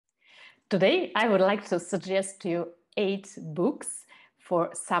Today, I would like to suggest to you 8 books for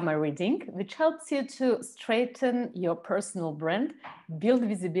summer reading, which helps you to straighten your personal brand, build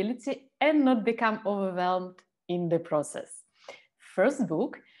visibility, and not become overwhelmed in the process. First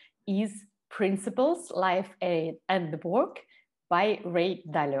book is Principles, Life and Work by Ray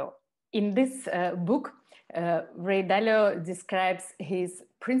Dalio. In this book, Ray Dalio describes his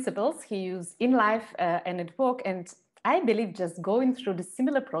principles he used in life and at work, and I believe just going through the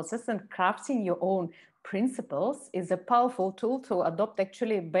similar process and crafting your own principles is a powerful tool to adopt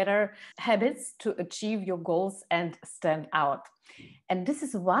actually better habits to achieve your goals and stand out. And this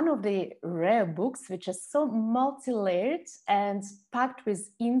is one of the rare books which is so multi-layered and packed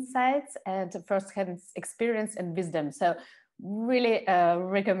with insights and first-hand experience and wisdom. So really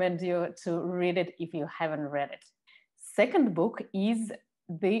recommend you to read it if you haven't read it. Second book is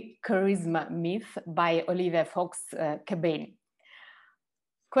The Charisma Myth by Olivia Fox-Cabane.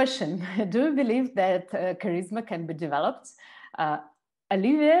 Question: do you believe that charisma can be developed?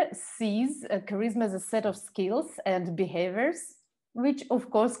 Olivia sees charisma as a set of skills and behaviors which of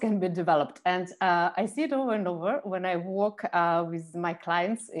course can be developed. And I see it over and over when I work with my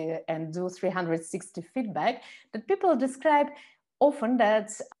clients and do 360 feedback, that people describe often that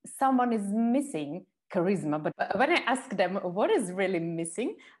someone is missing charisma. But when I ask them what is really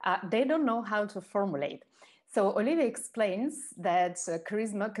missing, they don't know how to formulate. So Olivia explains that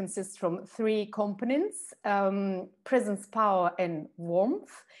charisma consists from 3 components: presence, power, and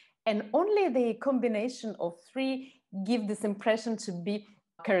warmth. And only the combination of 3 give this impression to be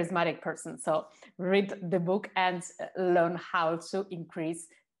a charismatic person. So read the book and learn how to increase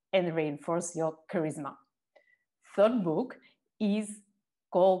and reinforce your charisma. Third book is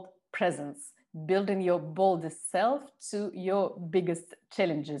called Presence: Building Your Boldest Self to Your Biggest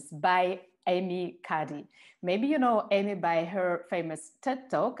Challenges by Amy Cuddy. Maybe you know Amy by her famous TED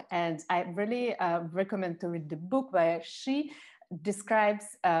Talk, and I really recommend to read the book where she describes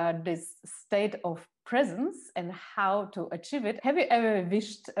this state of presence and how to achieve it. Have you ever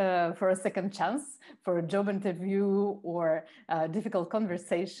wished for a second chance for a job interview or a difficult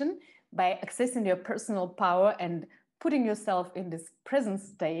conversation? By accessing your personal power and putting yourself in this present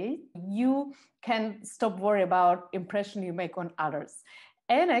state, you can stop worrying about impression you make on others.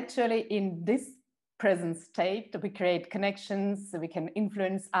 And actually, in this present state, we create connections, we can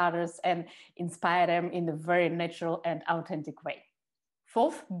influence others and inspire them in a very natural and authentic way.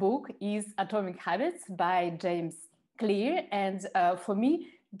 Fourth book is Atomic Habits by James Clear. And for me,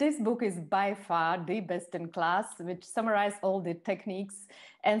 this book is by far the best in class, which summarizes all the techniques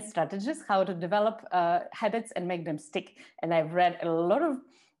and strategies how to develop habits and make them stick. And I've read a lot of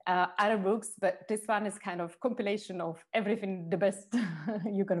other books, but this one is kind of compilation of everything, the best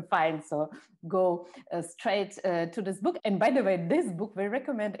you can find. So go straight to this book. And by the way, this book we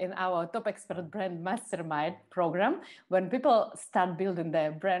recommend in our Top Expert Brand Mastermind program. When people start building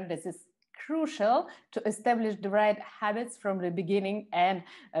their brand, this is crucial to establish the right habits from the beginning and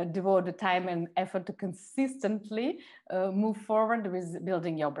devote the time and effort to consistently move forward with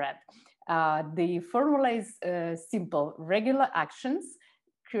building your brand. The formula is simple: regular actions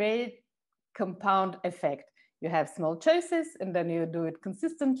create compound effect. You have small choices and then you do it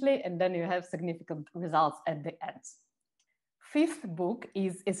consistently and then you have significant results at the end. Fifth book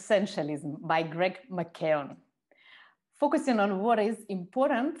is Essentialism by Greg McKeown. Focusing on what is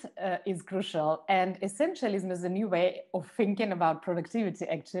important is crucial, and essentialism is a new way of thinking about productivity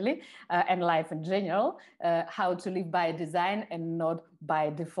actually and life in general, how to live by design and not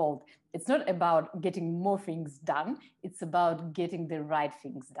by default. It's not about getting more things done, it's about getting the right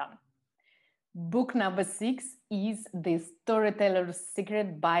things done. Book number 6 is The Storyteller's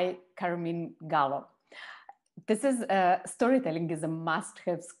Secret by Carmine Gallo. This is storytelling is a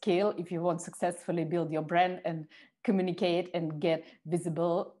must-have skill if you want to successfully build your brand and communicate and get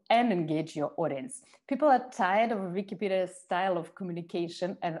visible and engage your audience. People are tired of Wikipedia's style of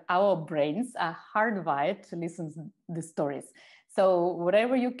communication, and our brains are hardwired to listen to the stories. So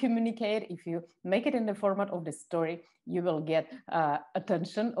whatever you communicate, if you make it in the format of the story, you will get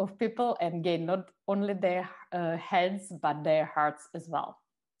attention of people and gain not only their heads, but their hearts as well.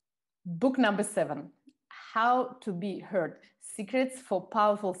 Book number 7. How to Be Heard: Secrets for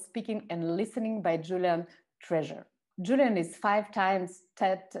Powerful Speaking and Listening by Julian Treasure. Julian is 5 times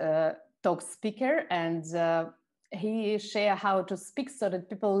TED Talk speaker, and he shares how to speak so that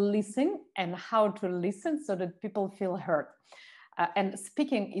people listen and how to listen so that people feel heard. And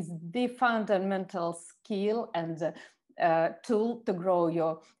speaking is the fundamental skill and tool to grow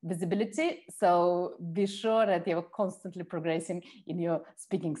your visibility. So be sure that you're constantly progressing in your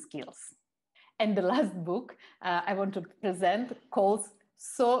speaking skills. And the last book I want to present calls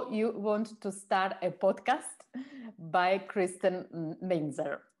So You Want to Start a Podcast by Kristen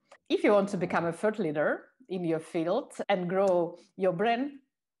Mainzer. If you want to become a thought leader in your field and grow your brand,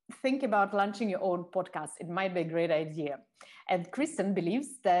 think about launching your own podcast. It might be a great idea. And Kristen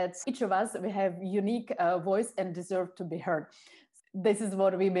believes that each of us, we have unique voice and deserve to be heard. This is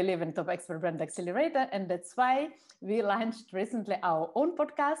what we believe in Top Expert Brand Accelerator, and that's why we launched recently our own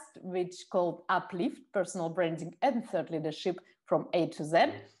podcast, which called Uplift: Personal Branding and Thought Leadership from A to Z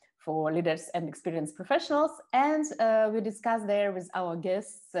for leaders and experienced professionals. And we discuss there with our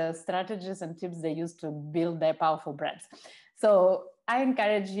guests strategies and tips they use to build their powerful brands. So I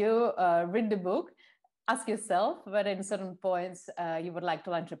encourage you, read the book, ask yourself whether in certain points you would like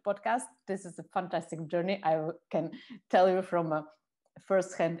to launch a podcast. This is a fantastic journey. I can tell you from a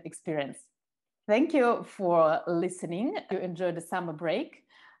first-hand experience. Thank you for listening. If you enjoy the summer break,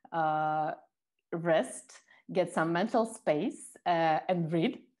 rest, get some mental space, and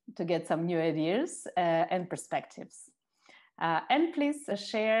read to get some new ideas and perspectives. And please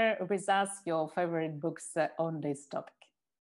share with us your favorite books on this topic.